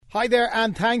Hi there,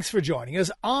 and thanks for joining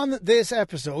us. On this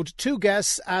episode, two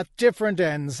guests at different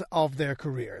ends of their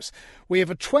careers. We have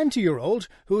a 20-year-old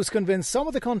who has convinced some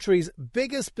of the country's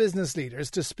biggest business leaders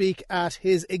to speak at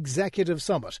his executive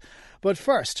summit. But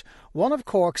first, one of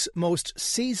Cork's most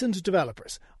seasoned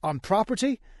developers on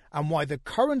property and why the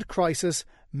current crisis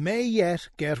may yet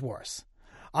get worse.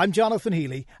 I'm Jonathan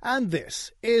Healy, and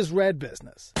this is Red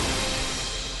Business.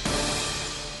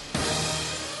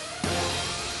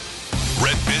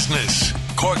 Red Business,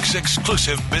 Cork's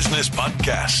exclusive business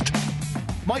podcast.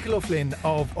 Michael O'Flynn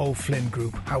of O'Flynn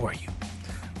Group, how are you?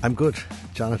 I'm good,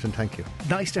 Jonathan, thank you.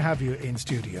 Nice to have you in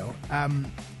studio.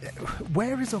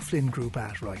 Where is O'Flynn Group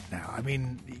at right now? I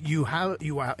mean, you have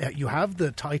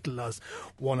the title as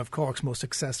one of Cork's most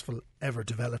successful ever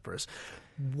developers.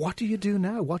 What do you do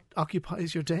now? What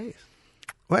occupies your days?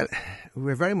 Well,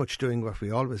 we're very much doing what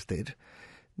we always did.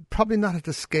 Probably not at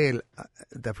the scale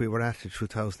that we were at in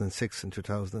 2006 and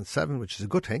 2007, which is a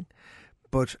good thing.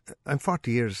 But I'm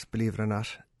 40 years, believe it or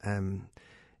not,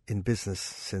 in business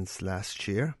since last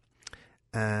year.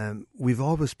 We've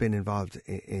always been involved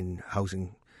in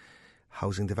housing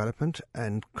development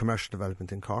and commercial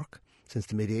development in Cork. Since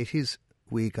the mid-80s,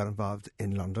 we got involved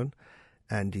in London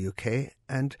and the UK.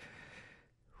 And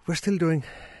we're still doing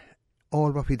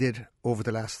all what we did over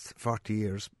the last 40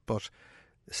 years, but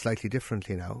slightly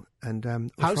differently now. And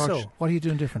how so? What are you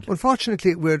doing differently?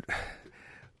 Unfortunately,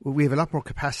 we have a lot more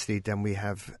capacity than we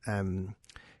have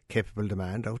capable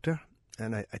demand out there.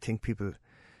 And I think people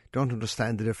don't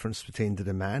understand the difference between the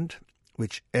demand,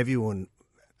 which everyone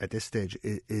at this stage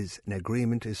is in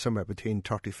agreement is somewhere between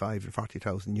 35 and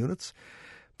 40,000 units.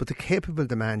 But the capable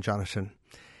demand, Jonathan,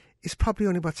 is probably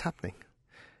only what's happening.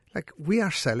 Like, we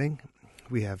are selling.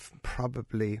 We have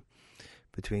probably,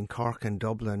 between Cork and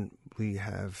Dublin, we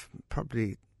have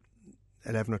probably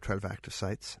 11 or 12 active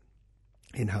sites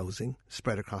in housing,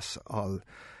 spread across all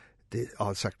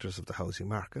sectors of the housing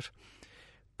market.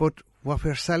 But what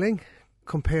we're selling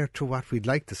compared to what we'd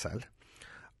like to sell,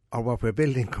 or what we're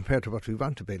building compared to what we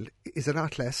want to build, is a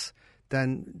lot less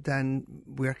than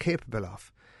we're capable of.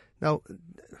 Now,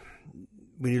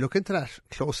 when you look into that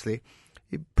closely,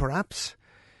 perhaps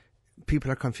people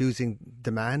are confusing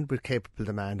demand with capable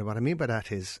demand, and what I mean by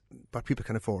that is what people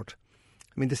can afford.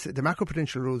 I mean, the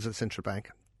macroprudential rules of the central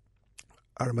bank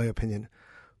are, in my opinion,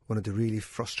 one of the really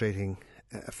frustrating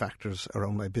factors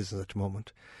around my business at the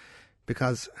moment.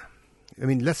 Because, I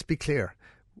mean, let's be clear,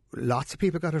 lots of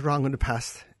people got it wrong in the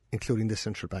past, including the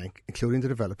central bank, including the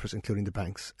developers, including the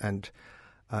banks, and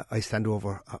I stand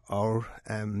over our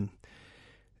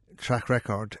track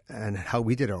record and how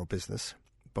we did our business,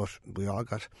 but we all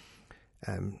got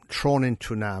thrown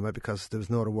into NAMA because there was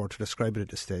no other word to describe it at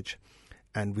this stage.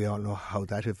 And we all know how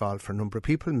that evolved for a number of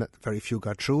people. Very few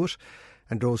got through it.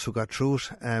 And those who got through it,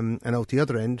 and out the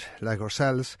other end, like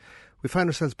ourselves, we find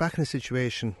ourselves back in a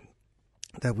situation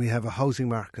that we have a housing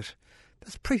market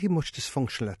that's pretty much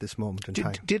dysfunctional at this moment in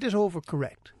time. Did it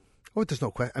overcorrect? Oh, there's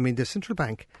no question. I mean, the central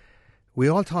bank, we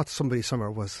all thought somebody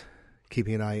somewhere was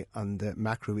keeping an eye on the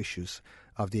macro issues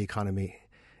of the economy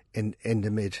in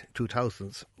the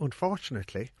mid-2000s.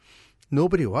 Unfortunately,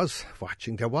 nobody was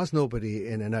watching. There was nobody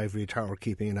in an ivory tower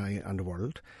keeping an eye on the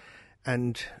world.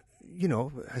 And, you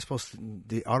know, I suppose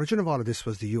the origin of all of this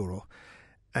was the euro.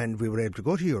 And we were able to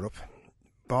go to Europe,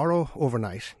 borrow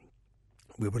overnight.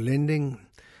 We were lending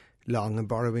long and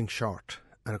borrowing short.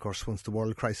 And, of course, once the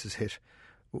world crisis hit,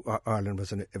 Ireland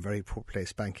was in a very poor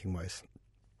place banking-wise.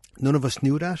 None of us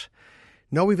knew that.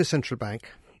 Now we have a central bank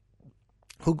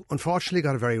who unfortunately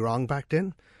got it very wrong back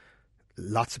then.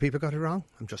 Lots of people got it wrong.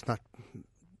 I'm just not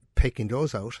picking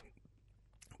those out.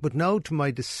 But now, to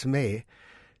my dismay,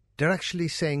 they're actually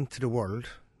saying to the world,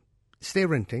 stay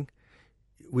renting,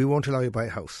 we won't allow you to buy a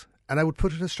house. And I would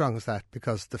put it as strong as that,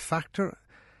 because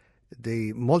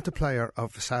the multiplier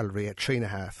of salary at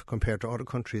 3.5 compared to other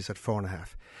countries at 4.5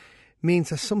 means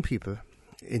that some people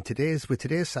with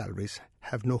today's salaries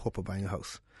have no hope of buying a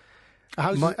house.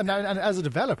 And as a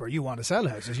developer, you want to sell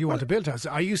houses, you want to build houses.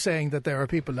 Are you saying that there are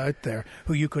people out there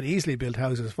who you could easily build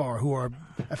houses for who are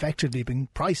effectively being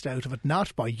priced out of it,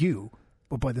 not by you,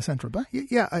 but by the central bank?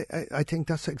 Yeah, I think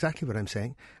that's exactly what I'm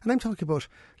saying. And I'm talking about,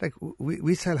 like,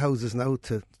 we sell houses now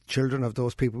to children of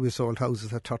those people we sold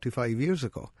houses at 35 years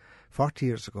ago, 40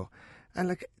 years ago. And,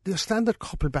 like, the standard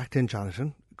couple back then,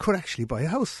 Jonathan, could actually buy a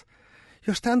house.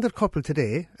 Your standard couple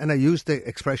today, and I use the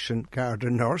expression gardener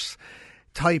nurse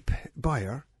type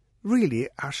buyer, really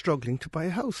are struggling to buy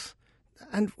a house.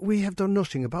 And we have done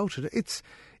nothing about it.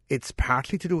 It's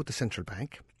partly to do with the central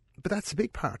bank, But that's a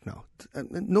big part now.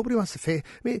 Nobody wants to face.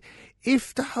 I mean,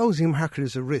 if the housing market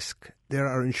is a risk, there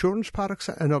are insurance products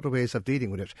and other ways of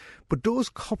dealing with it. But those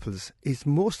couples, it's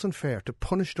most unfair to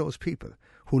punish those people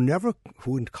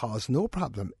who cause no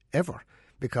problem ever,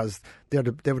 because they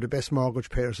were the best mortgage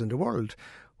payers in the world.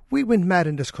 We went mad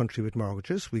in this country with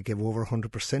mortgages. We gave over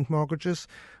 100% mortgages.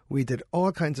 We did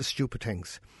all kinds of stupid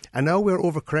things. And now we're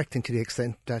overcorrecting to the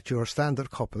extent that your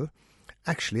standard couple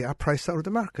actually are priced out of the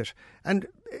market. And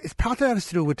it's part of that has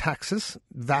to do with taxes.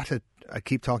 VAT, I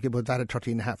keep talking about that at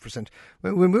 13.5%.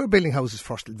 When we were building houses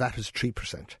first, VAT was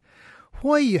 3%.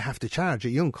 Why you have to charge a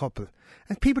young couple?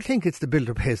 And people think it's the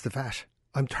builder pays the VAT.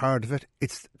 I'm tired of it.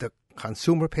 It's the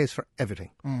consumer pays for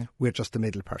everything. We're just the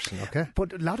middle person, okay?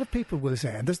 But a lot of people will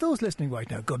say, and there's those listening right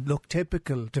now, good, look,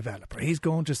 typical developer. He's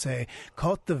going to say,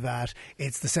 cut the VAT,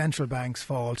 it's the central bank's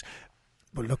fault.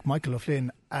 But look, Michael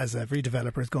O'Flynn, as every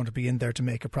developer, is going to be in there to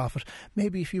make a profit.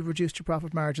 Maybe if you reduced your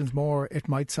profit margins more, it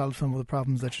might solve some of the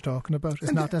problems that you're talking about.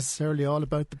 It's not necessarily all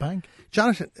about the bank.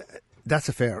 Jonathan, that's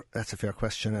a fair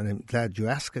question, and I'm glad you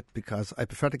ask it, because I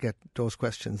prefer to get those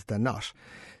questions than not.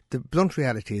 The blunt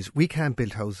reality is we can't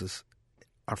build houses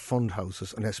or fund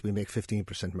houses unless we make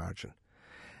 15% margin.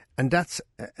 And that's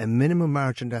a minimum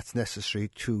margin that's necessary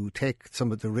to take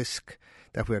some of the risk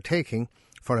that we're taking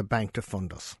for a bank to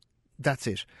fund us. That's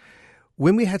it.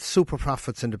 When we had super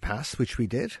profits in the past, which we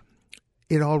did,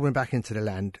 it all went back into the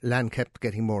land. Land kept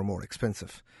getting more and more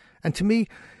expensive. And to me,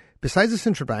 besides the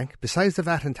central bank, besides the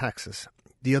VAT and taxes,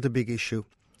 the other big issue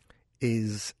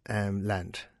is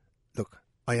land. Look,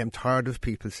 I am tired of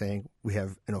people saying we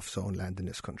have enough zone land in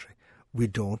this country. We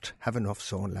don't have enough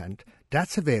zone land.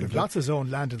 That's available. There's lots of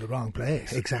zone land in the wrong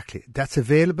place. Exactly. That's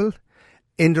available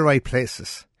in the right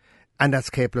places, and that's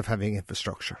capable of having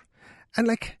infrastructure. And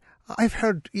like, I've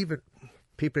heard even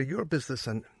people in your business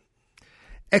and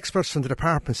experts from the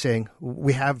department saying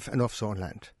we have enough zone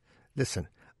land. Listen,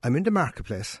 I'm in the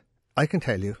marketplace. I can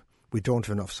tell you we don't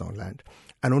have enough zone land.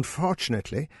 And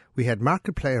unfortunately, we had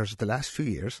market players the last few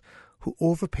years who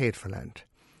overpaid for land.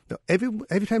 Now,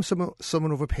 every time someone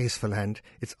overpays for land,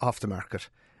 it's off the market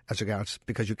as regards,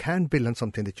 because you can't build on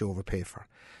something that you overpay for.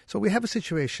 So we have a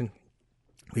situation,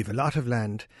 we have a lot of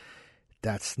land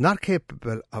that's not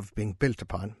capable of being built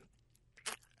upon.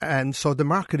 And so the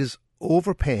market is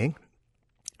overpaying,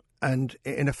 and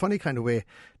in a funny kind of way,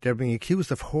 they're being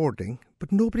accused of hoarding,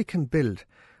 but nobody can build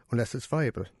unless it's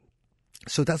viable.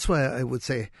 So that's why I would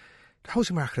say the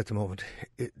housing market at the moment,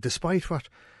 despite what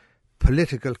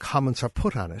political comments are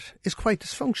put on it, is quite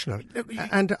dysfunctional.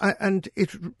 And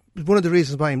it's one of the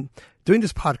reasons why I'm doing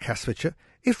this podcast with you.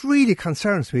 It really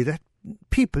concerns me that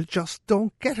people just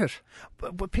don't get it.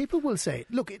 But people will say,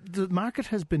 look, the market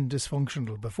has been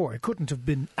dysfunctional before. It couldn't have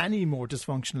been any more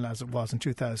dysfunctional as it was in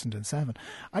 2007.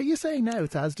 Are you saying now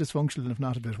it's as dysfunctional, if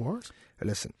not a bit worse?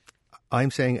 Listen,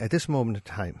 I'm saying at this moment in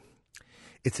time,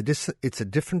 it's a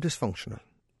different dysfunctional,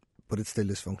 but it's still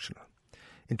dysfunctional.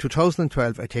 In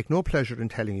 2012, I take no pleasure in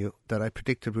telling you that I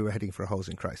predicted we were heading for a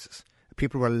housing crisis.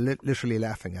 People were literally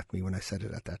laughing at me when I said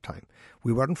it at that time.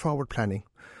 We weren't forward planning.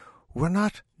 We're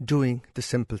not doing the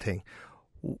simple thing.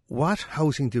 What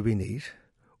housing do we need?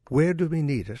 Where do we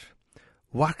need it?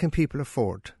 What can people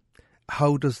afford?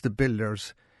 How does the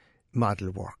builder's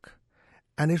model work?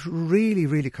 And it really,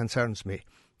 really concerns me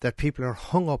that people are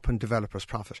hung up on developers'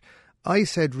 profit. I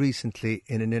said recently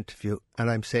in an interview, and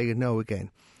I'm saying it now again,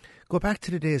 go back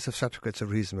to the days of certificates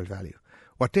of reasonable value.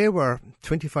 What they were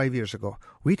 25 years ago,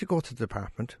 we had to go to the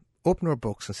department, open our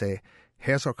books and say,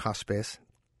 here's our cost base,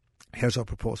 here's our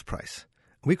proposed price.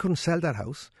 We couldn't sell that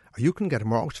house, or you couldn't get a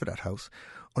mortgage for that house,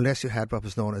 unless you had what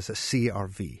was known as a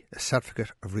CRV, a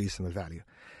Certificate of Reasonable Value.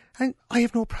 And I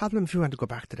have no problem if you want to go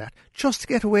back to that. Just to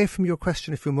get away from your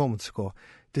question a few moments ago,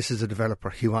 this is a developer,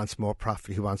 he wants more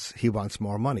profit, he wants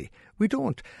more money. We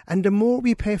don't. And the more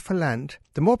we pay for land,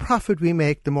 the more profit we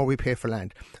make, the more we pay for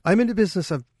land. I'm in the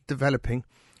business of developing,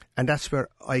 and that's where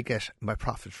I get my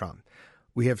profit from.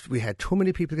 We had too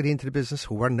many people get into the business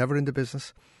who were never in the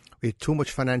business. We had too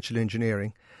much financial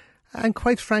engineering. And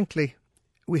quite frankly,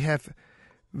 we have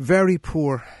very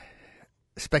poor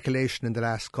speculation in the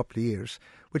last couple of years,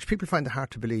 which people find it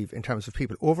hard to believe in terms of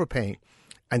people overpaying,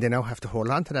 and they now have to hold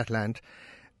on to that land.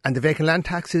 And the vacant land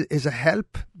tax is a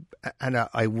help, and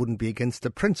I wouldn't be against the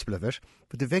principle of it,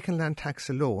 but the vacant land tax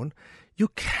alone, you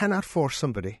cannot force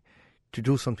somebody to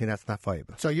do something that's not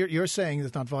viable. So you're saying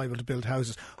it's not viable to build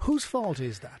houses. Whose fault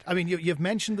is that? I mean, you've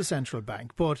mentioned the central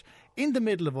bank, but in the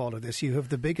middle of all of this, you have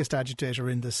the biggest agitator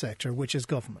in this sector, which is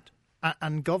government.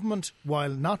 And government, while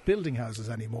not building houses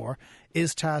anymore,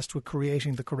 is tasked with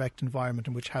creating the correct environment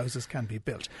in which houses can be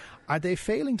built. Are they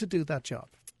failing to do that job?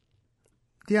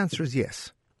 The answer is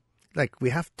yes. Like, we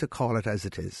have to call it as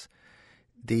it is.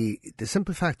 The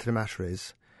simple fact of the matter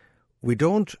is,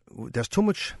 there's too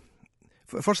much.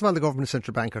 First of all, the government and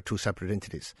central bank are two separate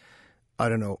entities. I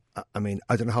don't know. I mean,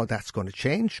 I don't know how that's going to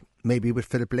change. Maybe with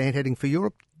Philip Lane heading for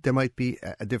Europe, there might be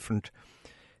a different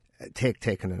take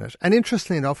taken in it. And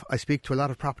interestingly enough, I speak to a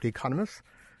lot of property economists,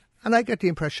 and I get the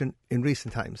impression in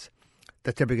recent times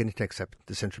that they're beginning to accept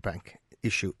the central bank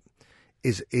issue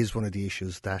is one of the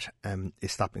issues that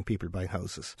is stopping people buying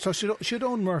houses. So should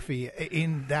Eoin Murphy,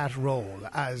 in that role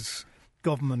as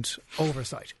government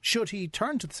oversight, should he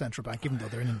turn to the central bank, even though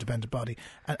they're an independent body,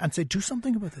 and say, do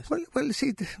something about this? Well,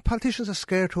 see, the politicians are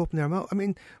scared to open their mouth. I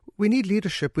mean, we need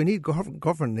leadership, we need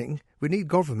governing, we need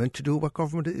government to do what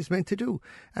government is meant to do.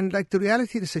 And like, the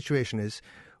reality of the situation is,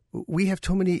 we have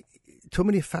too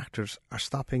many factors are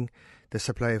stopping the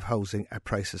supply of housing at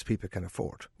prices people can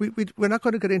afford. We're not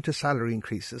going to get into salary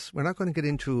increases. We're not going to get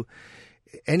into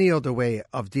any other way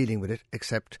of dealing with it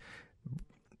except,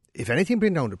 if anything,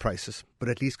 bring down the prices, but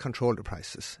at least control the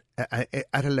prices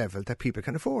at a level that people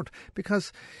can afford.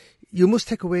 Because you must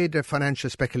take away the financial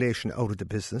speculation out of the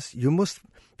business.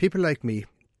 People like me,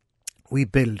 we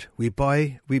build, we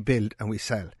buy, we build and we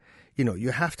sell. You know,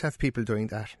 you have to have people doing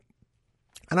that.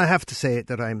 And I have to say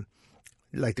that I'm,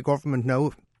 like the government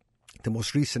now, the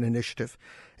most recent initiative,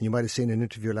 and you might have seen an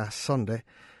interview last Sunday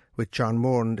with John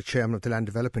Moran, the chairman of the Land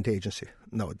Development Agency.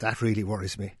 No, that really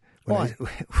worries me.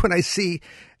 When I see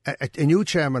a new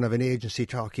chairman of an agency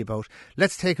talking about,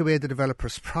 let's take away the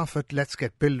developer's profit, let's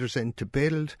get builders in to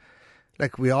build.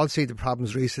 Like, we all see the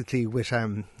problems recently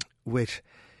with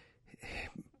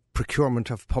procurement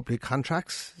of public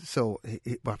contracts. So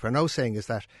what we're now saying is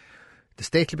that the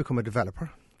state will become a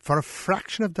developer for a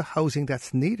fraction of the housing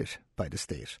that's needed by the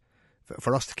state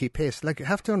for us to keep pace. Like, you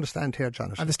have to understand here,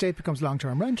 Jonathan. And the state becomes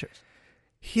long-term renters.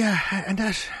 Yeah, and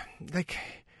that, like,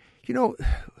 you know,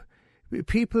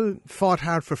 people fought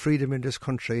hard for freedom in this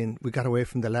country, and we got away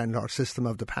from the landlord system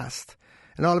of the past.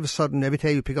 And all of a sudden, every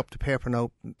time you pick up the paper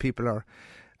now, people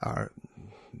are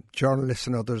journalists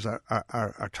and others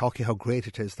are talking how great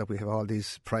it is that we have all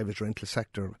these private rental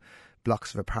sector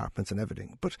blocks of apartments and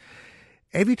everything. But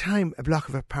every time a block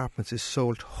of apartments is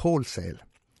sold wholesale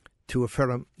to a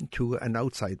firm, to an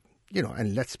outside, you know,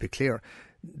 and let's be clear,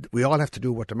 we all have to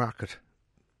do what the market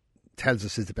tells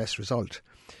us is the best result.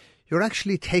 You're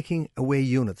actually taking away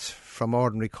units from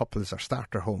ordinary couples or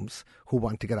starter homes who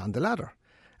want to get on the ladder.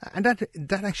 And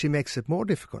that actually makes it more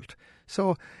difficult.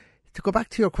 So, to go back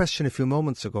to your question a few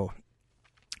moments ago,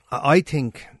 I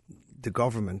think the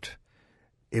government,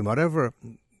 in whatever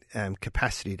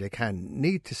capacity they can,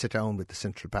 need to sit down with the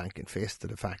central bank and face to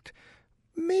the fact,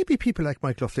 maybe people like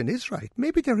Michael Loughlin is right.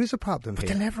 Maybe there is a problem here. But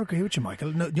they'll never agree with you,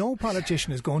 Michael. No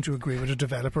politician is going to agree with a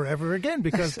developer ever again,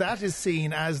 because that is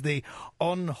seen as the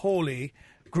unholy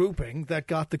grouping that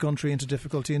got the country into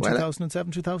difficulty in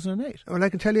 2007, 2008. Well, I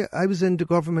can tell you, I was in the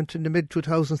government in the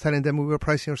mid-2000s telling them we were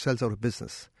pricing ourselves out of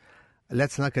business.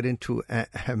 Let's not get into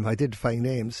identifying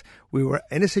names. We were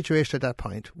in a situation at that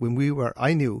point when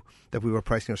I knew that we were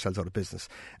pricing ourselves out of business.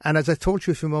 And as I told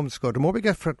you a few moments ago, the more we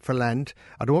get for land,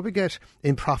 or the more we get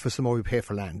in profits, the more we pay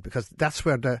for land, because that's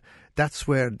where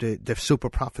the super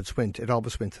profits went. It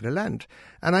always went to the land.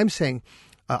 And I'm saying,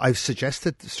 I've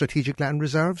suggested strategic land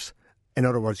reserves. In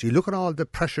other words, you look at all the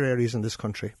pressure areas in this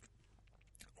country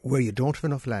where you don't have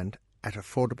enough land at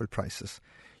affordable prices.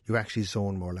 You actually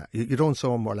zone more land. You don't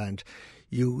zone more land.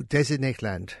 You designate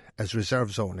land as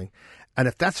reserve zoning. And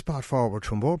if that's brought forward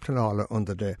from Warpton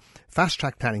under the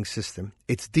fast-track planning system,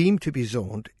 it's deemed to be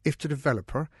zoned if the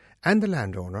developer and the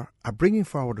landowner are bringing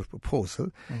forward a proposal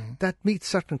that meets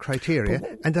certain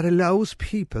criteria and that allows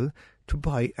people to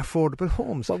buy affordable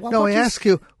homes. Now, I ask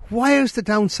you, why is the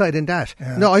downside in that?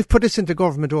 Yeah. No, I've put this into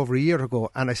government over a year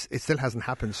ago and it still hasn't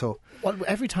happened. So, well,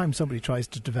 every time somebody tries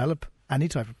to develop any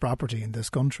type of property in this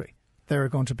country, there are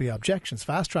going to be objections,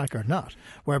 fast track or not,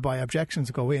 whereby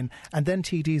objections go in and then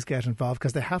TDs get involved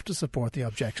because they have to support the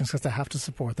objections, because they have to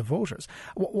support the voters.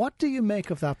 What do you make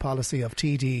of that policy of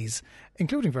TDs,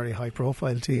 including very high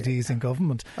profile TDs in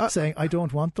government, saying, I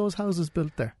don't want those houses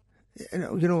built there?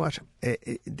 You know what?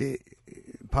 The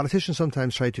politicians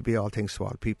sometimes try to be all things to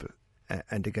all people,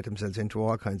 and they get themselves into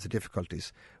all kinds of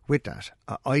difficulties with that.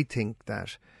 I think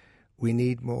that we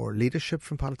need more leadership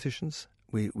from politicians.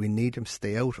 We need them to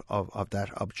stay out of that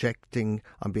objecting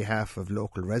on behalf of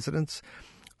local residents.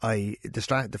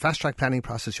 The fast-track planning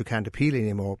process, you can't appeal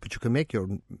anymore, but you can make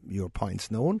your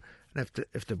points known. And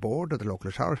if the board or the local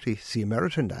authority see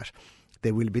merit in that,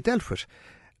 they will be dealt with.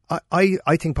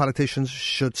 I think politicians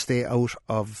should stay out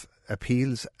of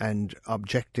appeals and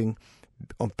objecting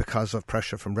because of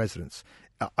pressure from residents.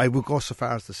 I would go so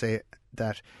far as to say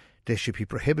that they should be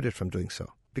prohibited from doing so,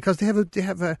 because they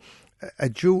have a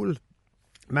dual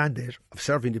mandate of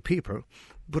serving the people,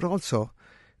 but also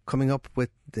coming up with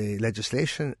the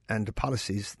legislation and the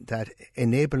policies that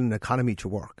enable an economy to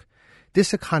work.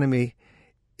 This economy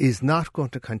is not going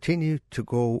to continue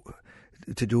to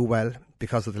do well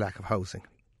because of the lack of housing.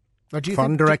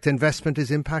 Foreign direct investment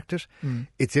is impacted.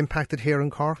 It's impacted here in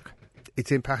Cork.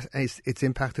 It's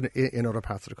impacted in other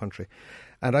parts of the country.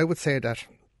 And I would say that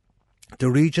the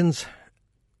regions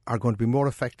are going to be more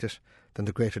affected than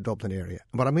the Greater Dublin area.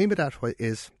 And what I mean by that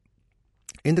is,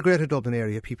 in the Greater Dublin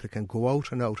area, people can go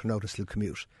out and still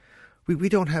commute. We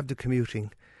don't have the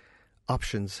commuting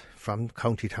options from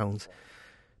county towns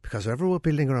because wherever we're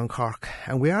building around Cork,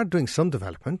 and we are doing some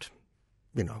development,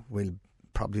 we'll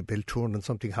probably build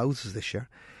 200-something houses this year.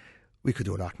 We could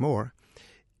do a lot more.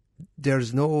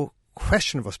 There's no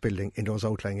question of us building in those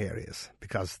outlying areas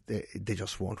because they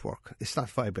just won't work. It's not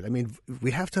viable. I mean,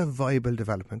 we have to have viable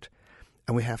development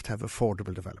and we have to have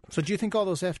affordable development. So do you think all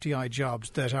those FDI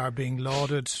jobs that are being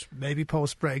lauded, maybe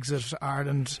post-Brexit,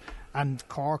 Ireland and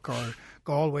Cork or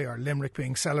Galway or Limerick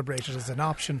being celebrated as an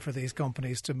option for these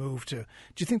companies to move to, do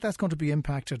you think that's going to be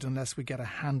impacted unless we get a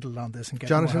handle on this and get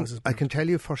Jonathan, more houses built? I can tell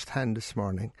you firsthand this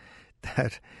morning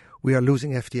that we are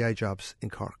losing FDI jobs in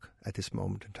Cork at this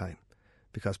moment in time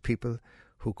because people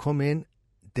who come in,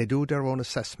 they do their own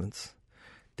assessments.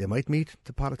 They might meet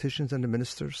the politicians and the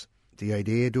ministers. The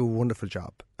IDA do a wonderful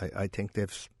job. I think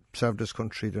they've served this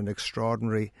country with an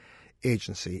extraordinary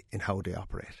agency in how they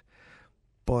operate.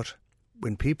 But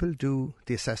when people do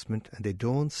the assessment and they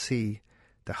don't see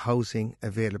the housing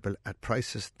available at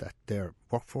prices that their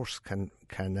workforce can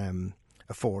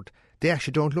afford, they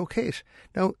actually don't locate.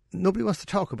 Now, nobody wants to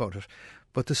talk about it,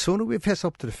 but the sooner we face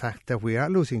up to the fact that we are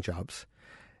losing jobs,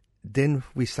 then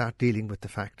we start dealing with the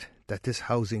fact that this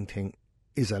housing thing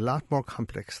is a lot more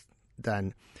complex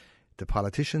than the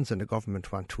politicians and the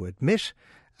government want to admit.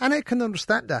 And I can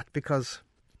understand that because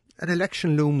an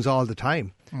election looms all the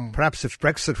time. Perhaps if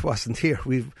Brexit wasn't here,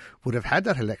 we would have had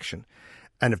that election.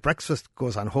 And if Brexit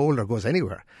goes on hold or goes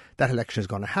anywhere, that election is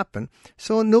going to happen.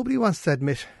 So nobody wants to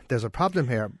admit there's a problem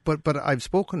here. But I've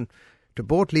spoken to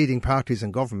both leading parties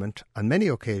in government on many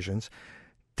occasions.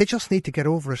 They just need to get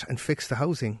over it and fix the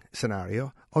housing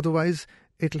scenario. Otherwise,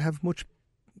 it'll have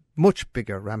much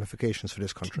bigger ramifications for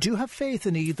this country. Do you have faith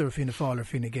in either Fianna Fáil or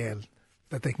Fine Gael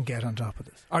that they can get on top of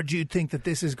this? Or do you think that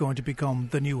this is going to become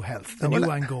the new health, the new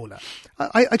Angola?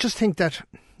 I just think that,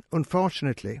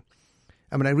 unfortunately,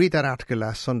 I mean, I read that article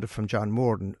last Sunday from John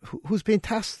Morden, who's been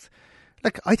tasked.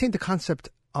 I think the concept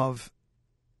of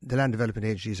the Land Development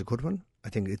Agency is a good one. I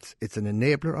think it's an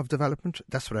enabler of development.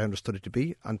 That's what I understood it to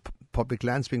be, and public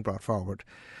lands being brought forward.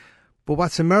 But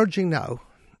what's emerging now,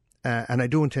 and I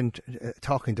do intend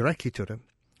talking directly to them,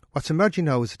 what's emerging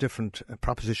now is a different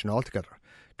proposition altogether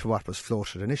to what was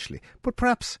floated initially. But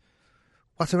perhaps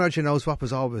what's emerging now is what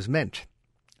was always meant.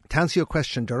 To answer your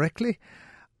question directly,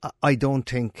 I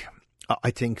think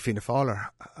Fianna Fáil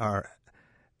are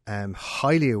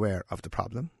highly aware of the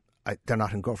problem. They're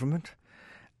not in government.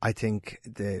 I think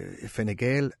the Fine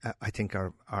Gael, I think,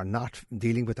 are not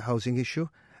dealing with the housing issue.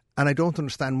 And I don't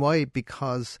understand why,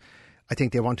 because I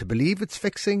think they want to believe it's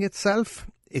fixing itself.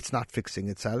 It's not fixing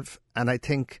itself. And I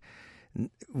think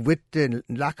with the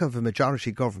lack of a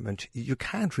majority government, you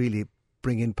can't really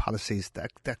bring in policies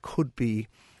that could be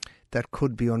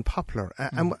unpopular.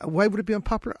 And why would it be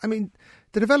unpopular? I mean,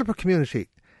 the developer community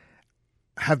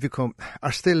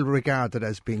are still regarded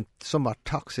as being somewhat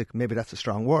toxic. Maybe that's a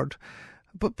strong word.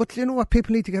 But you know what?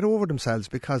 People need to get over themselves,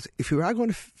 because if you are going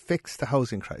to fix the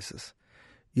housing crisis,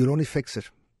 you'll only fix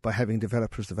it by having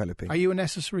developers developing. Are you a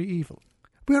necessary evil?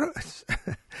 We are.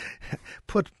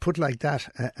 Put like that,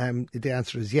 the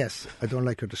answer is yes. I don't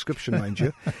like your description, mind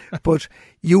you. But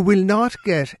you will not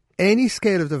get any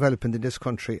scale of development in this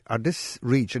country or this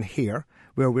region here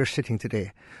where we're sitting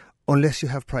today unless you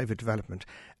have private development.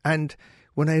 And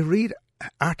when I read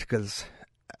articles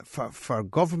for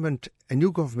government, a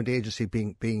new government agency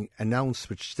being announced,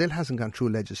 which still hasn't gone through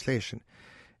legislation,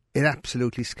 it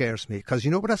absolutely scares me, because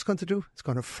you know what that's going to do? It's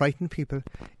going to frighten people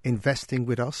investing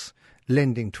with us,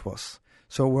 lending to us.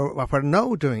 So what we're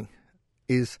now doing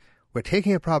is we're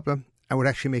taking a problem and we're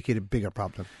actually making it a bigger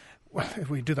problem. Well,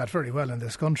 we do that very well in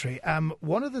this country.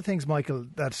 One of the things, Michael,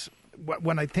 that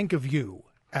when I think of you,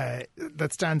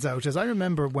 that stands out is I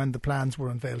remember when the plans were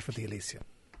unveiled for the Elysian,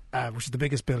 which is the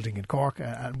biggest building in Cork,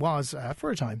 and was,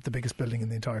 for a time, the biggest building in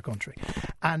the entire country.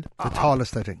 And the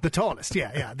tallest, I think. The tallest,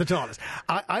 yeah, the tallest.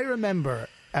 I remember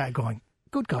going,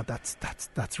 good God,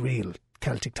 that's real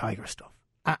Celtic Tiger stuff.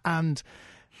 And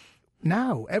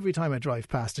now, every time I drive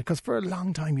past it, because for a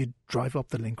long time you'd drive up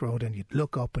the link road and you'd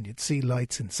look up and you'd see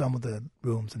lights in some of the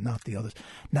rooms and not the others.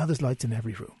 Now there's lights in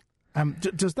every room.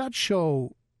 Does that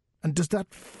show, and does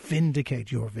that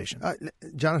vindicate your vision?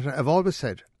 Jonathan, I've always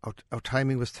said our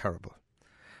timing was terrible.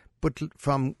 But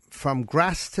from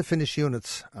grass to finished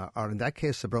units, or in that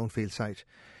case, a brownfield site,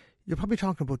 you're probably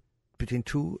talking about between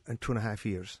 2 and 2.5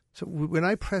 years. So when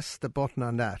I pressed the button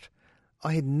on that,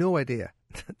 I had no idea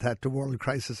that the world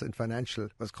crisis in financial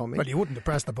was coming. Well, you wouldn't have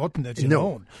pressed the button that you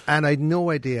know. know. And I had no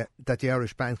idea that the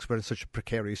Irish banks were in such a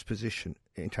precarious position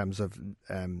in terms of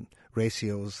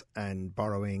ratios and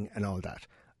borrowing and all that.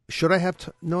 Should I have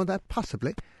known that?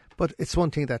 Possibly. But it's one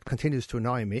thing that continues to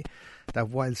annoy me, that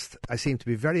whilst I seem to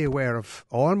be very aware of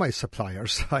all my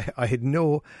suppliers, I had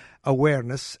no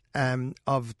awareness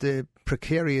of the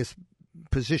precarious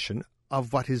position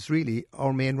of what is really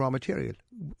our main raw material,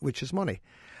 which is money.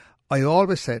 I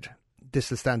always said this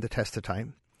will stand the test of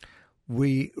time.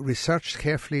 We researched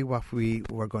carefully what we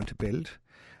were going to build.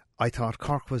 I thought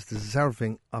Cork was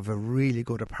deserving of a really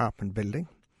good apartment building.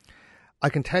 I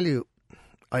can tell you,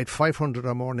 I had 500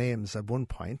 or more names at one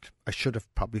point. I should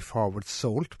have probably forward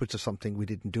sold, which is something we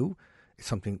didn't do. It's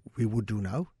something we would do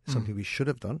now, something we should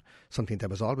have done, something that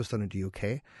was always done in the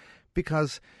UK,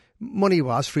 because money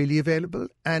was freely available,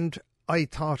 and I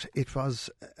thought it was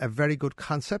a very good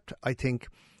concept. I think,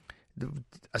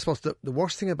 I suppose the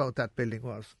worst thing about that building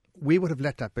was we would have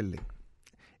let that building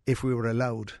if we were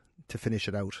allowed to finish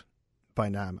it out by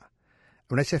NAMA.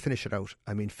 When I say finish it out,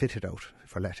 I mean fit it out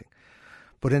for letting.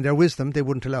 But in their wisdom, they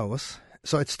wouldn't allow us.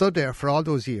 So it stood there for all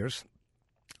those years,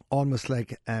 almost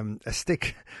like a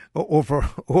stick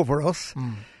over us.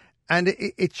 And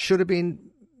it should have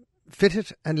been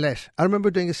fitted and let. I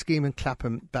remember doing a scheme in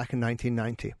Clapham back in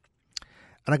 1990.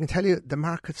 And I can tell you, the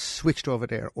market switched over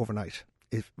there overnight.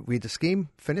 If we had the scheme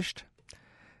finished,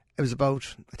 it was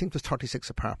about, I think it was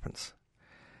 36 apartments.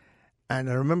 And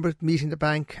I remember meeting the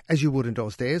bank, as you would in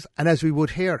those days, and as we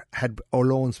would here, had our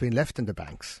loans been left in the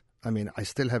banks. I mean, I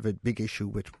still have a big issue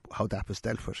with how that was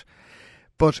dealt with.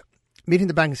 But meeting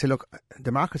the bank and say, look,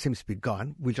 the market seems to be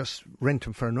gone. We'll just rent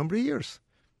them for a number of years.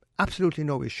 Absolutely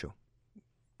no issue.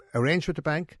 Arranged with the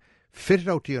bank, fitted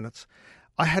out the units.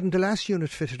 I hadn't the last unit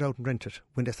fitted out and rented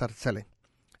when they started selling.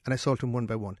 And I sold them one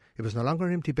by one. It was no longer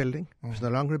an empty building. It was no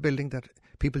longer a building that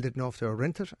people didn't know if they were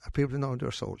rented or people didn't know if they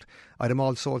were sold. I had them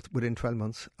all sold within 12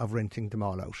 months of renting them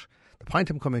all out. The point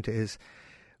I'm coming to is,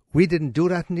 we didn't do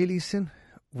that in Elysian.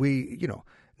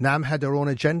 NAM had their own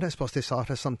agenda. I suppose they saw it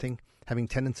as something, having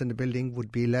tenants in the building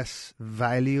would be less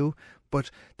value.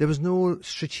 But there was no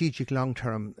strategic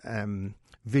long-term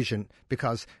vision,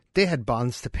 because they had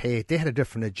bonds to pay. They had a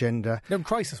different agenda. They're in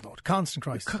crisis mode, constant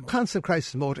crisis mode. Constant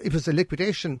crisis mode. It was a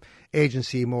liquidation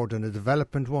agency more than a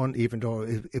development one, even though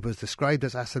it was described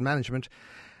as asset management.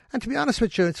 And to be honest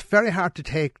with you, it's very hard to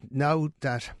take now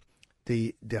that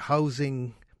the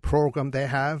housing programme they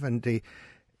have and they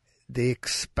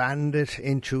expand it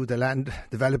into the Land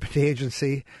Development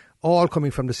Agency, all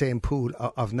coming from the same pool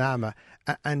of NAMA.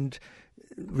 And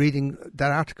reading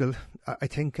that article, I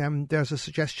think there's a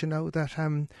suggestion now that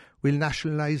we'll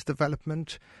nationalise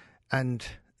development. And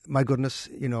my goodness,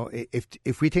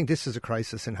 if we think this is a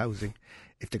crisis in housing,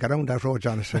 if they go down that road,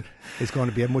 Jonathan, it's going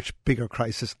to be a much bigger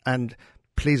crisis. And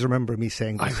please remember me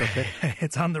saying this, okay?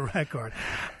 It's on the record.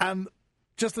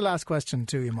 Just the last question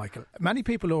to you, Michael. Many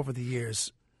people over the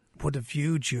years would have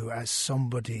viewed you as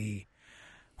somebody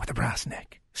with a brass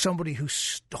neck, somebody who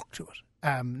stuck to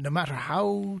it, no matter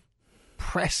how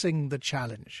pressing the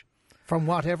challenge, from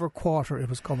whatever quarter it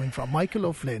was coming from. Michael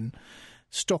O'Flynn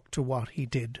stuck to what he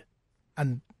did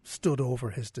and stood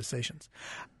over his decisions.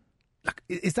 Look,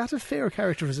 is that a fair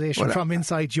characterisation from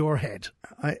inside your head?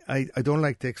 I don't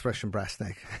like the expression brass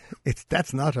neck.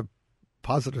 That's not a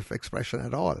positive expression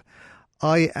at all.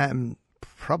 I am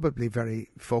probably very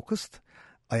focused.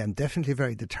 I am definitely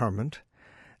very determined.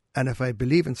 And if I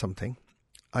believe in something,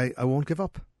 I won't give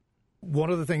up.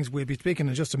 One of the things we'll be speaking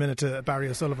in just a minute to Barry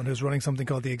O'Sullivan, who's running something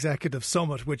called the Executive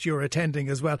Summit, which you're attending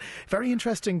as well. Very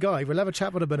interesting guy. We'll have a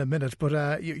chat with him in a minute,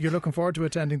 but you're looking forward to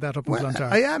attending that up in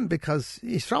Clontarf. I am, because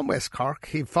he's from West Cork.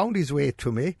 He found his way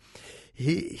to me.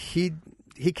 He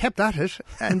kept at it,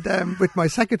 and with my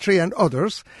secretary and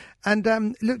others. And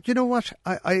look, you know what?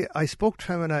 I spoke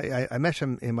to him, and I met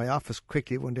him in my office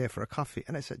quickly one day for a coffee,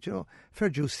 and I said, fair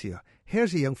juice to you.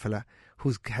 Here's a young fella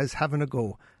who's having a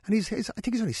go, and I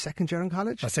think he's only second year in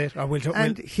college. That's it.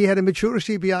 And he had a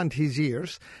maturity beyond his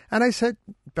years. And I said,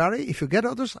 Barry, if you get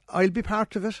others, I'll be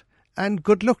part of it. And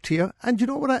good luck to you. And you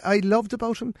know what I loved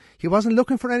about him? He wasn't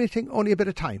looking for anything, only a bit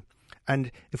of time.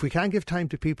 And if we can't give time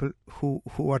to people who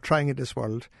are trying in this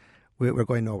world, we're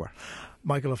going nowhere.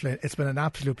 Michael O'Flynn, it's been an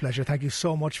absolute pleasure. Thank you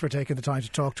so much for taking the time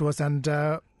to talk to us, and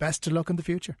best of luck in the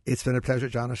future. It's been a pleasure,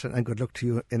 Jonathan, and good luck to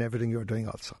you in everything you're doing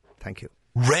also. Thank you.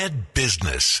 Red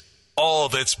Business. All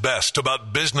that's best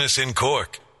about business in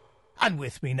Cork. And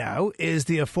with me now is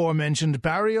the aforementioned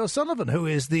Barry O'Sullivan, who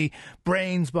is the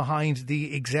brains behind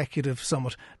the Executive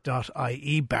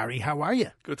Summit.ie. Barry, how are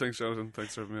you? Good, thanks, Jonathan.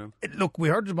 Thanks for having me on. Look, we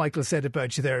heard what Michael said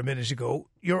about you there a minute ago.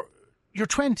 You're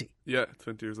 20. Yeah,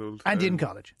 20 years old. And in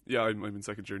college. Yeah, I'm in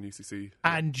second year in UCC.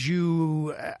 And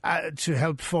you, to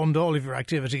help fund all of your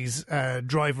activities,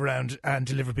 drive around and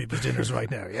deliver people's dinners right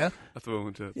now, yeah? At the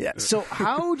moment, yeah. Yeah. So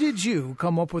how did you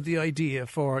come up with the idea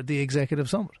for the Executive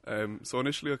Summit? So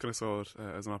initially I kind of saw it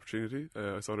as an opportunity.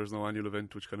 I saw there was no annual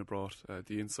event which kind of brought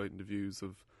the insight and the views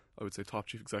of, I would say, top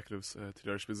chief executives to the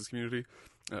Irish business community.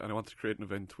 And I wanted to create an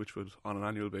event which would, on an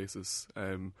annual basis,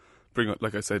 bring,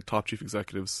 like I said, top chief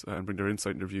executives and bring their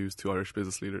insight and their views to Irish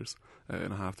business leaders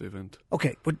in a half-day event.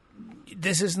 Okay, but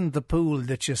this isn't the pool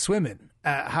that you swim in.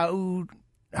 How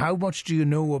much do you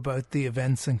know about the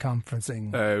events and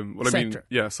conferencing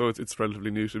sector? So it's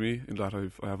relatively new to me in that I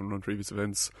haven't run previous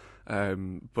events,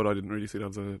 but I didn't really see that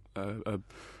as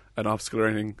an obstacle or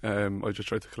anything. I just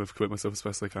tried to kind of commit myself as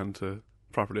best I can to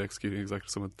properly executing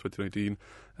Executive Summit 2019.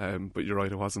 But you're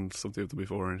right, it wasn't something I've done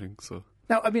before or anything, so...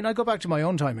 Now, I mean, I go back to my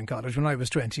own time in college. When I was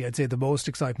 20, I'd say the most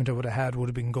excitement I would have had would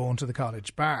have been going to the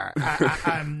college bar.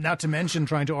 Not to mention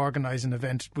trying to organise an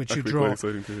event which That'd you draw. Quite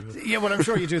exciting too, yeah, well, I'm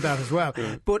sure you do that as well.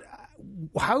 Yeah. But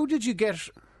how did you get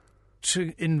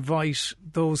to invite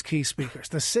those key speakers,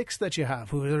 the 6 that you have,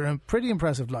 who are a pretty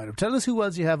impressive lineup? Tell us who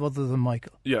else you have other than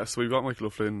Michael. Yeah, so we've got Michael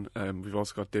O'Flynn. We've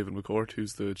also got David McCourt,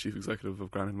 who's the Chief Executive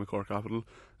of Granite McCourt Capital.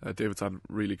 David's had a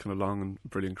really kind of long and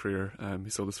brilliant career.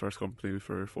 He sold his first company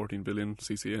for 14 billion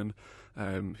CCN.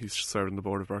 He's served on the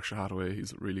board of Berkshire Hathaway.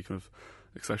 He's a really kind of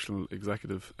exceptional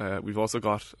executive. We've also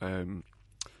got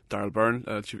Darryl Byrne,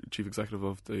 Chief Executive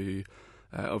of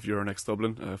Euronext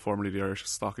Dublin, formerly the Irish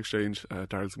Stock Exchange. Darryl's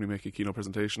going to be making a keynote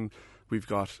presentation. We've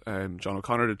got John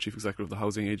O'Connor, the Chief Executive of the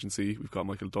Housing Agency. We've got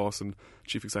Michael Dawson,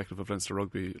 Chief Executive of Leinster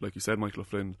Rugby. Like you said, Michael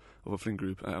O'Flynn of O'Flynn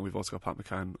Group. And we've also got Pat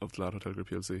McCann of the Lad Hotel Group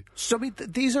plc. So I mean,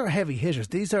 these are heavy hitters.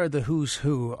 These are the who's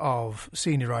who of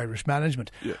senior Irish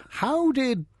management. Yeah. How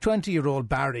did 20-year-old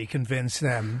Barry convince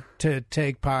them to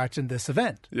take part in this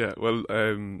event? Yeah, well,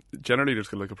 generally there's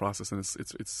kind of like a process, and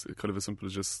it's kind of as simple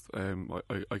as just I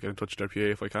get in touch with their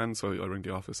PA if I can. So I ring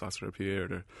the office, ask for their PA or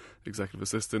their executive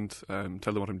assistant,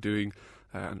 tell them what I'm doing,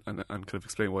 and kind of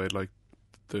explain why I'd like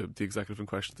the executive in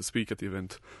question to speak at the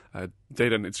event.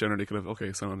 Then it's generally kind of,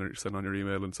 okay, send on your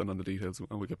email and send on the details, and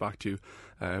we'll get back to you.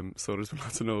 So there's been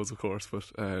lots of no's, of course, but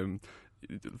in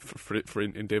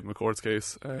David McCourt's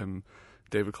case,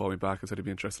 David called me back and said he'd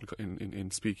be interested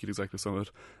in speaking at Executive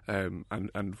Summit.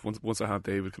 And once I had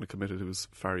David kind of committed, it was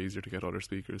far easier to get other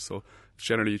speakers. So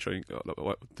generally,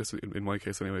 this in my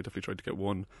case anyway, I definitely tried to get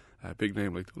one big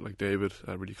name like David,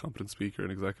 a really competent speaker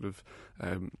and executive,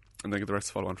 and then get the rest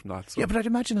to follow on from that. So. Yeah, but I'd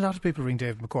imagine a lot of people ring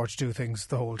David McCourt to do things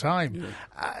the whole time.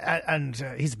 Yeah. And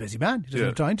he's a busy man. He doesn't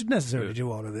have time to necessarily do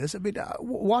all of this. I mean,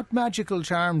 what magical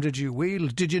charm did you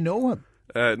wield? Did you know him?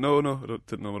 No, I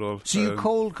didn't know him at all. So you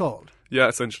cold called? Yeah,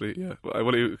 essentially, yeah.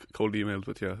 Well, he cold emailed,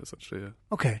 but yeah, essentially, yeah.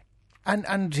 Okay.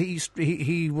 And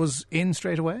he was in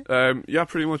straight away? Yeah,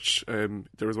 pretty much.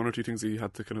 There was one or two things he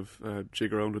had to kind of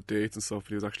jig around with dates and stuff, but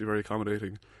he was actually very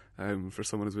accommodating for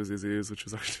someone as busy as he is, which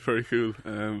was actually very cool.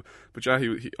 But yeah,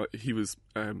 he was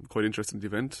quite interested in the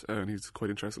event, and he's quite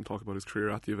interested in talking about his career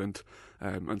at the event,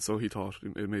 and so he thought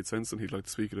it made sense and he'd like to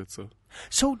speak at it.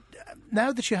 So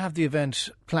now that you have the event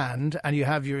planned and you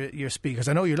have your speakers,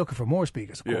 I know you're looking for more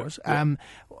speakers, of course. Yeah.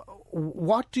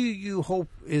 What do you hope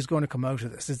is going to come out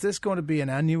of this? Is this going to be an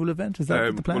annual event? Is that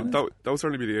what the plan is? That would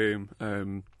certainly be the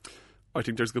aim. I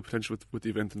think there's good potential with the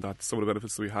event in that some of the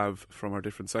benefits that we have from our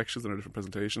different sections and our different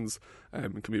presentations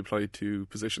can be applied to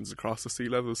positions across the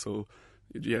C-level. So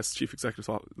yes, chief executives,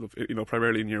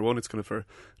 primarily in year one, it's kind of for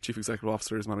chief executive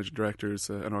officers, managing directors,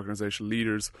 and organisational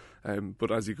leaders.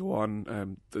 But as you go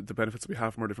on, the benefits that we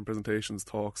have from our different presentations,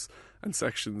 talks, and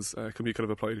sections can be kind of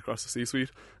applied across the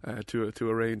C-suite to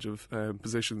a range of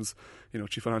positions.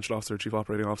 Chief financial officer, chief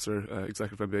operating officer,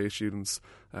 executive MBA students,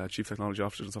 chief technology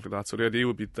officers, and stuff like that. So the idea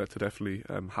would be that to definitely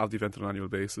have the event on an annual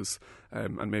basis,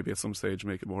 and maybe at some stage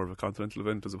make it more of a continental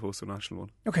event as opposed to a national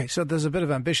one. Okay, so there's a bit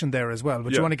of ambition there as well,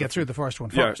 but you want to get through the first one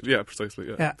first. Yeah,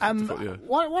 precisely. Yeah.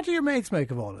 What do your mates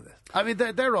make of all of this? I mean,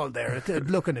 they're all there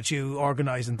looking at you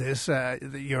organising this.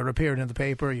 You're appearing in the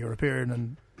paper, you're appearing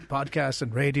in podcasts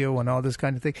and radio and all this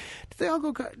kind of thing. Do they all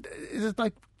go? Is it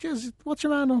like, geez, what's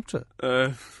your man up to?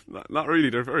 Not really.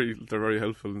 They're very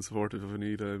helpful and supportive if I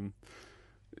need.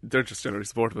 they're just generally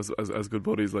supportive as good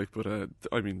buddies. Like, but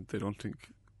I mean, they don't think.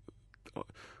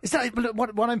 Is that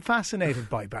what I'm fascinated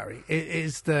by, Barry?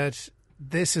 Is that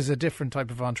this is a different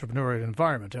type of entrepreneurial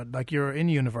environment. Like, you're in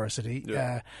university,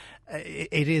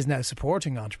 it is now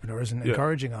supporting entrepreneurs and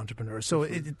encouraging entrepreneurs. So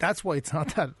that's why it's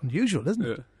not that unusual, isn't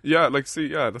it? Yeah, like, see,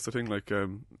 that's the thing. Like,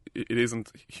 it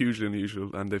isn't hugely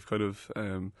unusual, and they've kind of.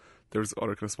 There's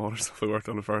other kind of smaller stuff I worked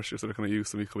on the first year, so they're kind of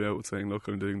used to me coming out and saying, look,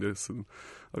 I'm doing this, and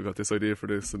I've got this idea for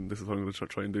this, and this is what I'm going to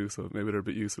try and do. So maybe they're a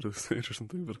bit used to this stage or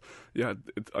something. But yeah,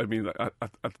 I mean, at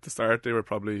the start, they were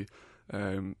probably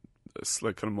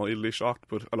like kind of mildly shocked,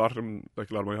 but a lot of them, like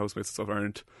a lot of my housemates and stuff,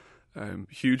 aren't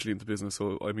hugely into business.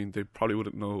 So I mean, they probably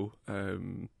wouldn't know.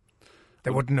 They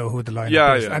wouldn't know who the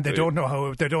lineup is, and they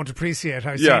don't appreciate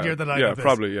how senior the lineup is. Yeah,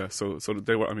 probably, yeah. So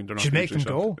they were. I mean, they're not. Should make them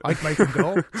go. I'd make them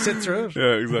go. Sit through it.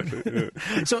 Yeah, exactly. Yeah.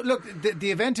 So look, the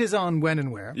event is on when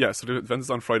and where? Yeah, so the event is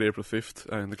on Friday, April 5th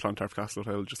in the Clontarf Castle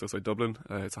Hotel just outside Dublin.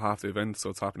 It's a half-day event, so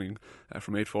it's happening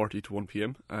from 8:40 to 1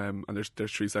 p.m. And there's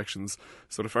 3 sections.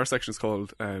 So the first section is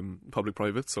called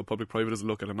public-private. So public-private is a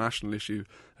look at a national issue,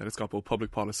 and it's got both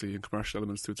public policy and commercial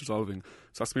elements to its resolving.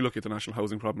 So that's going to be looking at the national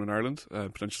housing problem in Ireland,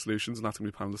 potential solutions, and that's going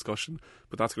to be a panel discussion.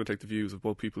 But that's going to take the views of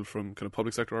both people from kind of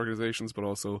public sector organisations, but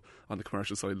also on the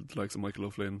commercial side, like Michael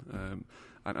O'Flynn.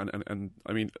 And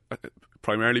I mean,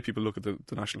 primarily people look at the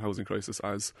national housing crisis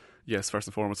as, yes, first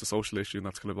and foremost a social issue, and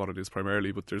that's kind of what it is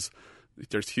primarily. But there's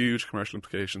huge commercial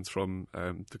implications from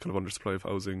the kind of undersupply of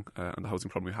housing and the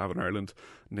housing problem we have in Ireland.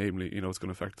 Namely, it's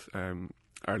going to affect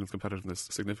Ireland's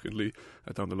competitiveness significantly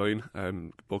down the line,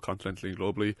 both continentally and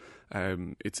globally. A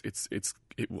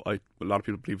lot of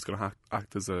people believe it's going to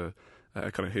act as a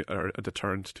kind of a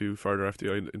deterrent to further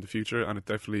FDI in the future, and it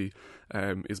definitely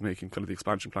is making kind of the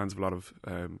expansion plans of a lot of,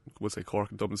 we'll say, Cork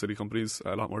and Dublin city companies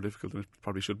a lot more difficult than it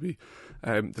probably should be.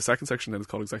 The second section then is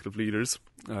called executive leaders,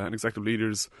 and executive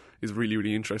leaders is really,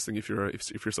 really interesting if you're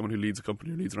someone who leads a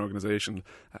company or leads an organisation.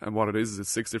 And what it is it's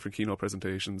 6 different keynote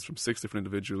presentations from 6 different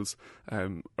individuals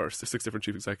or 6 different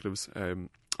chief executives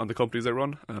on the companies they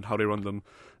run and how they run them,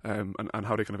 and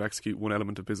how they kind of execute one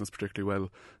element of business particularly well.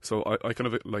 So I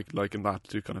kind of liken that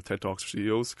to kind of TED Talks for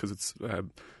CEOs, because it's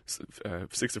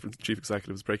 6 different chief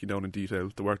executives breaking down in detail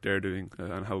the work they're doing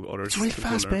and how others. It's really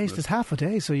fast paced. It's half a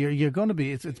day, so you're going to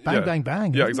be. It's bang bang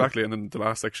bang. Yeah, exactly. And then the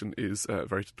last section is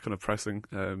very kind of pressing.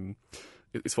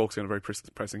 It's focusing on a very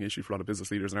pressing issue for a lot of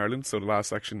business leaders in Ireland. So the last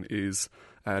section is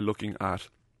looking at.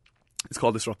 It's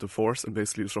called Disruptive Force, and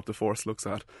basically Disruptive Force looks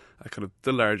at kind of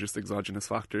the largest exogenous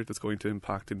factor that's going to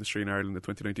impact industry in Ireland in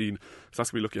 2019. So that's going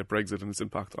to be looking at Brexit and its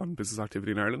impact on business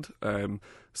activity in Ireland.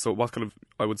 So what kind of,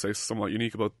 I would say, somewhat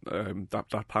unique about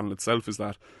that panel itself is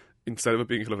that instead of it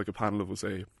being kind of like a panel of, we'll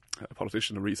say, a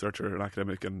politician, a researcher, an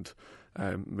academic, and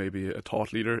maybe a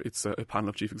thought leader, it's a panel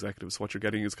of chief executives. So what you're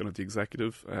getting is kind of the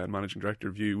executive and managing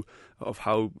director view of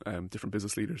how different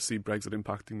business leaders see Brexit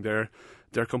impacting their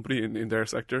company in their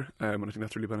sector, and I think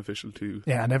that's really beneficial to.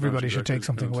 Yeah, and everybody should take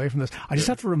something away from this. I just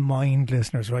have to remind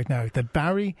listeners right now that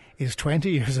Barry is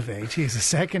 20 years of age. He's a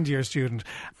second-year student,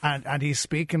 and he's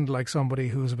speaking like somebody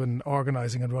who's been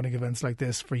organising and running events like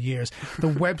this for years. The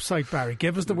website, Barry,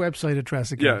 give us the website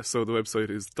address again. Yeah, so the website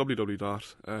is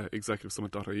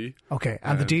www.executivesummit.ie. Okay,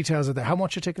 and the details are there. How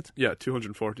much are tickets? Yeah,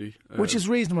 240. Which is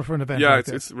reasonable for an event. Yeah, like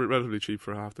it's relatively cheap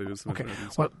for a half day. Okay,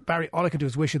 well, Barry, all I can do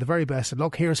is wish you the very best of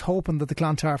luck. Here's hoping that the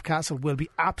Clontarf Castle will be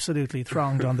absolutely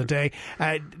thronged on the day.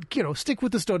 Stick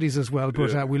with the studies as well,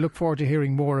 but we look forward to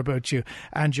hearing more about you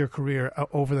and your career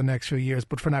over the next few years.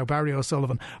 But for now, Barry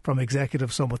O'Sullivan from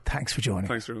Executive Summit, thanks for joining.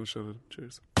 Thanks very much, Sheldon.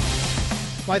 Cheers.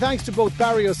 My thanks to both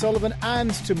Barry O'Sullivan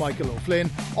and to Michael O'Flynn.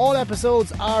 All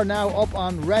episodes are now up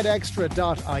on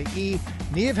redextra.ie.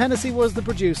 Niamh Hennessy was the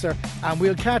producer, and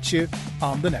we'll catch you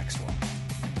on the next one.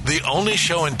 The only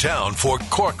show in town for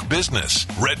Cork business,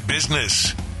 Red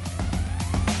Business.